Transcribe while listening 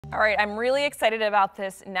All right, I'm really excited about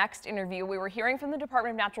this next interview. We were hearing from the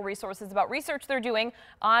Department of Natural Resources about research they're doing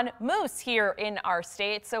on moose here in our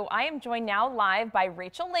state. So I am joined now live by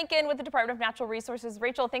Rachel Lincoln with the Department of Natural Resources.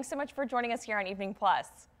 Rachel, thanks so much for joining us here on Evening Plus.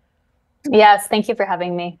 Yes, thank you for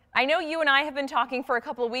having me. I know you and I have been talking for a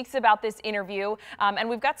couple of weeks about this interview, and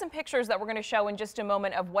we've got some pictures that we're going to show in just a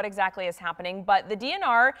moment of what exactly is happening. But the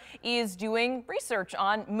DNR is doing research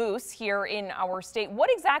on moose here in our state.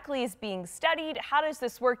 What exactly is being studied? How does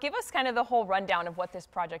this work? Give us kind of the whole rundown of what this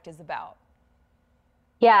project is about.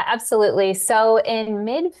 Yeah, absolutely. So in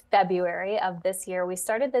mid-February of this year, we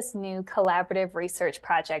started this new collaborative research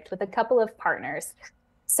project with a couple of partners.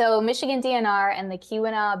 So Michigan DNR and the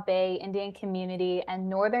Keweenaw Bay Indian Community and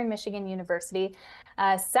Northern Michigan University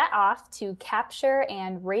set off to capture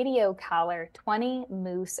and radio collar 20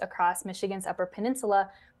 moose across Michigan's Upper Peninsula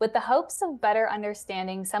with the hopes of better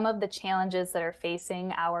understanding some of the challenges that are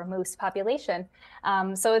facing our moose population.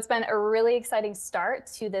 So it's been a really exciting start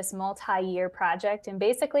to this multi-year project. And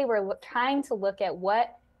basically, we're trying to look at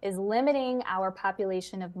what is limiting our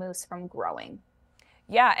population of moose from growing.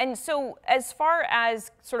 Yeah, and so as far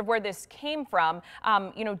as sort of where this came from,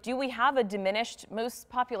 do we have a diminished moose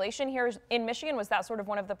population here in Michigan? Was that sort of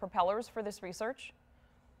one of the propellers for this research?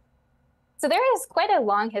 So there is quite a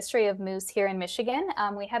long history of moose here in Michigan.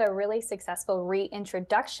 We had a really successful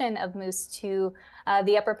reintroduction of moose to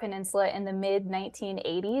the Upper Peninsula in the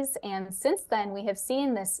mid-1980s. And since then, we have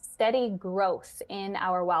seen this steady growth in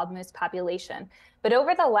our wild moose population. But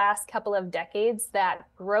over the last couple of decades, that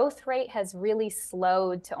growth rate has really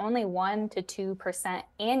slowed to only 1 to 2%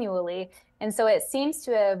 annually. And so it seems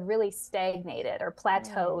to have really stagnated or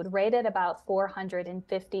plateaued right at about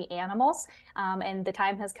 450 animals. And the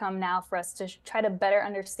time has come now for us to try to better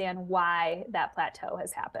understand why that plateau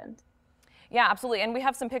has happened. Yeah, absolutely. And we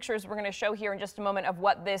have some pictures we're going to show here in just a moment of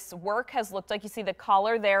what this work has looked like. You see the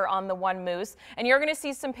collar there on the one moose, and you're going to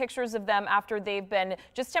see some pictures of them after they've been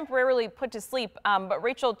just temporarily put to sleep. But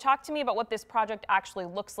Rachel, talk to me about what this project actually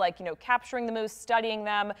looks like, capturing the moose, studying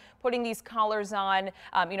them, putting these collars on.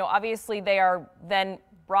 Obviously they are then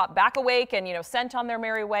brought back awake and, sent on their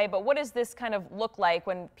merry way. But what does this kind of look like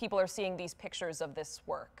when people are seeing these pictures of this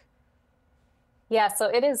work? Yeah, so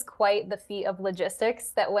it is quite the feat of logistics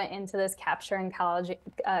that went into this capture and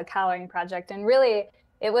collaring project. And really,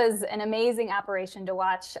 it was an amazing operation to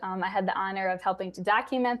watch. I had the honor of helping to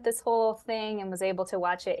document this whole thing and was able to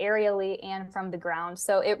watch it aerially and from the ground.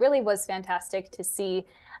 So it really was fantastic to see.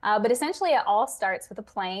 But essentially, it all starts with a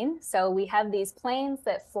plane. So we have these planes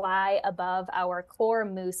that fly above our core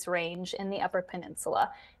moose range in the Upper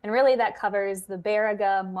Peninsula. And really, that covers the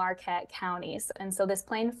Baraga, Marquette counties. And so this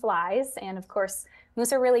plane flies. And of course,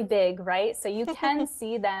 moose are really big, right? So you can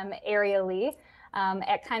see them aerially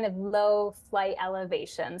at kind of low flight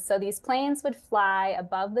elevation. So these planes would fly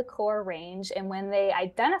above the core range, and when they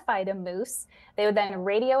identified a moose, they would then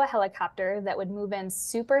radio a helicopter that would move in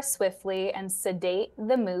super swiftly and sedate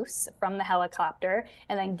the moose from the helicopter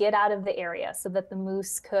and then get out of the area so that the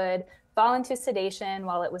moose could fall into sedation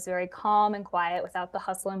while it was very calm and quiet without the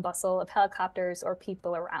hustle and bustle of helicopters or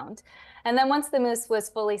people around. And then once the moose was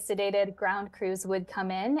fully sedated, ground crews would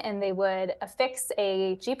come in and they would affix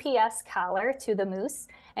a GPS collar to the moose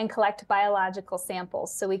and collect biological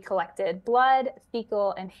samples. So we collected blood,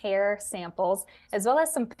 fecal, and hair samples, as well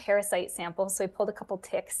as some parasite samples. So we pulled a couple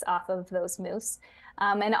ticks off of those moose.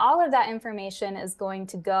 And all of that information is going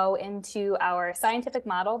to go into our scientific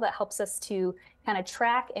model that helps us to kind of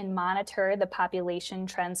track and monitor the population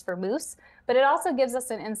trends for moose. But it also gives us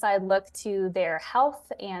an inside look to their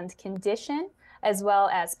health and condition, as well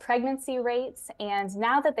as pregnancy rates. And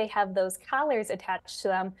now that they have those collars attached to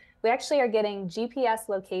them, we actually are getting GPS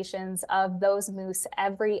locations of those moose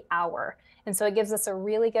every hour. And so it gives us a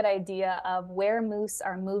really good idea of where moose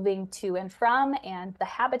are moving to and from and the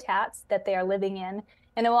habitats that they are living in.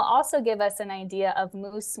 And it will also give us an idea of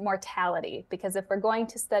moose mortality, because if we're going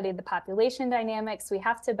to study the population dynamics, we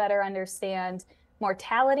have to better understand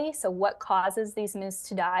mortality, so what causes these moose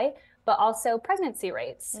to die, but also pregnancy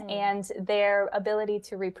rates and their ability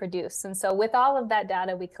to reproduce. And so with all of that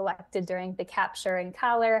data we collected during the capture and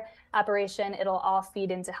collar operation, it'll all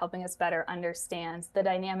feed into helping us better understand the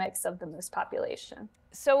dynamics of the moose population.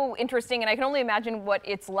 So interesting, and I can only imagine what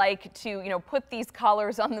it's like to, put these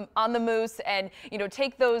collars on the moose and,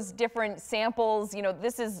 take those different samples.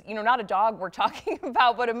 This is, not a dog we're talking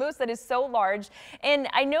about, but a moose that is so large. And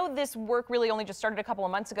I know this work really only just started a couple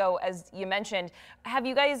of months ago, as you mentioned. Have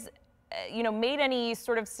you guys, made any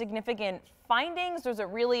sort of significant findings? Or is it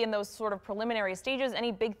really in those sort of preliminary stages?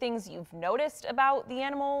 Any big things you've noticed about the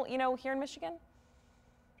animal, here in Michigan?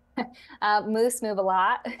 Moose move a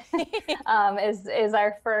lot is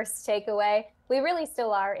our first takeaway. We really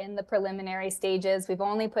still are in the preliminary stages. We've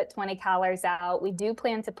only put 20 collars out. We do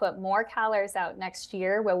plan to put more collars out next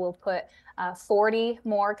year, where we'll put 40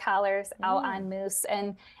 more collars out on moose.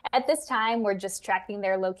 And at this time, we're just tracking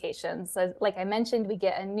their locations. So like I mentioned, we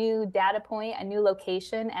get a new data point, a new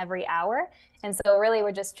location every hour. And so really,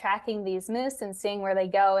 we're just tracking these moose and seeing where they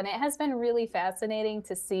go. And it has been really fascinating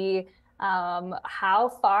to see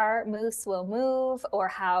how far moose will move or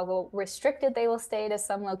how restricted they will stay to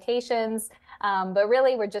some locations. But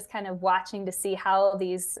really, we're just kind of watching to see how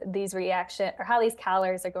these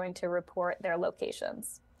collars are going to report their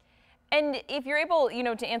locations. And if you're able,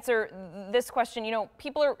 to answer this question,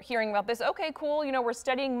 people are hearing about this. Okay, cool. We're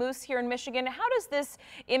studying moose here in Michigan. How does this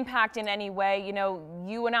impact in any way,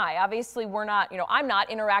 you and I? Obviously, we're not, I'm not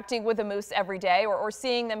interacting with a moose every day or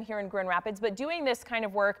seeing them here in Grand Rapids, but doing this kind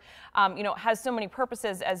of work, has so many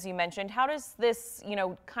purposes, as you mentioned. How does this,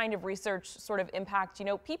 kind of research sort of impact,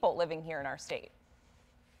 people living here in our state?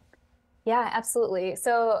 Yeah, absolutely.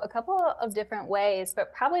 So a couple of different ways,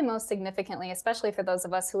 but probably most significantly, especially for those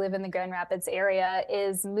of us who live in the Grand Rapids area,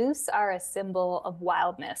 is moose are a symbol of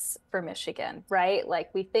wildness for Michigan, right?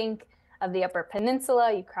 Like we think of the Upper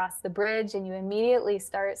Peninsula, you cross the bridge and you immediately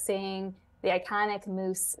start seeing the iconic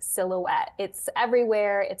moose silhouette. It's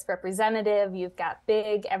everywhere, it's representative. You've got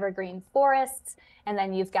big evergreen forests, and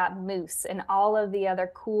then you've got moose and all of the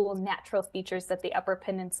other cool natural features that the Upper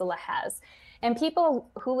Peninsula has. And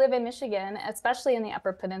people who live in Michigan, especially in the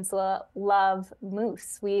Upper Peninsula, love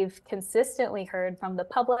moose. We've consistently heard from the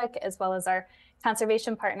public as well as our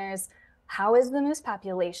conservation partners, how is the moose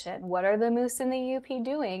population? What are the moose in the UP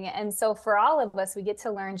doing? And so for all of us, we get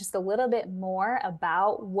to learn just a little bit more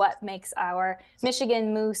about what makes our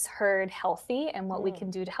Michigan moose herd healthy and what we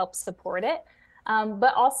can do to help support it.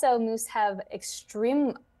 But also moose have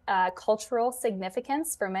extreme cultural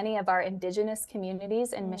significance for many of our indigenous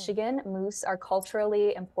communities in Michigan. Moose are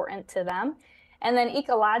culturally important to them. And then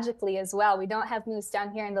ecologically as well, we don't have moose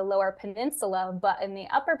down here in the Lower Peninsula, but in the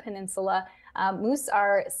Upper Peninsula, moose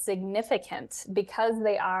are significant because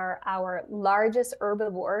they are our largest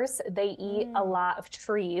herbivores. They eat a lot of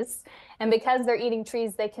trees. And because they're eating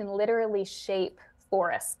trees, they can literally shape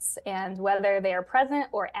forests. And whether they are present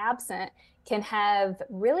or absent can have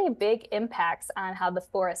really big impacts on how the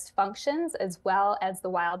forest functions as well as the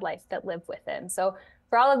wildlife that live within. So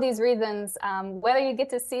for all of these reasons, whether you get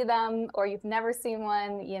to see them or you've never seen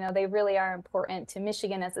one, they really are important to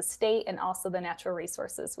Michigan as a state and also the natural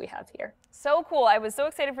resources we have here. So cool. I was so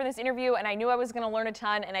excited for this interview, and I knew I was going to learn a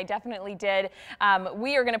ton, and I definitely did.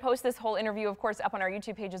 We are going to post this whole interview, of course, up on our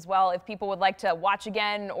YouTube page as well if people would like to watch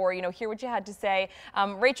again or, hear what you had to say.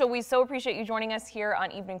 Rachel, we so appreciate you joining us here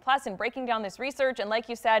on Evening Plus and breaking down this research. And like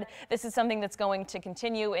you said, this is something that's going to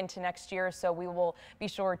continue into next year, so we will be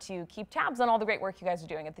sure to keep tabs on all the great work you guys are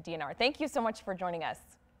doing at the DNR. Thank you so much for joining us.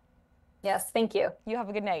 Yes, thank you. You have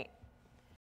a good night.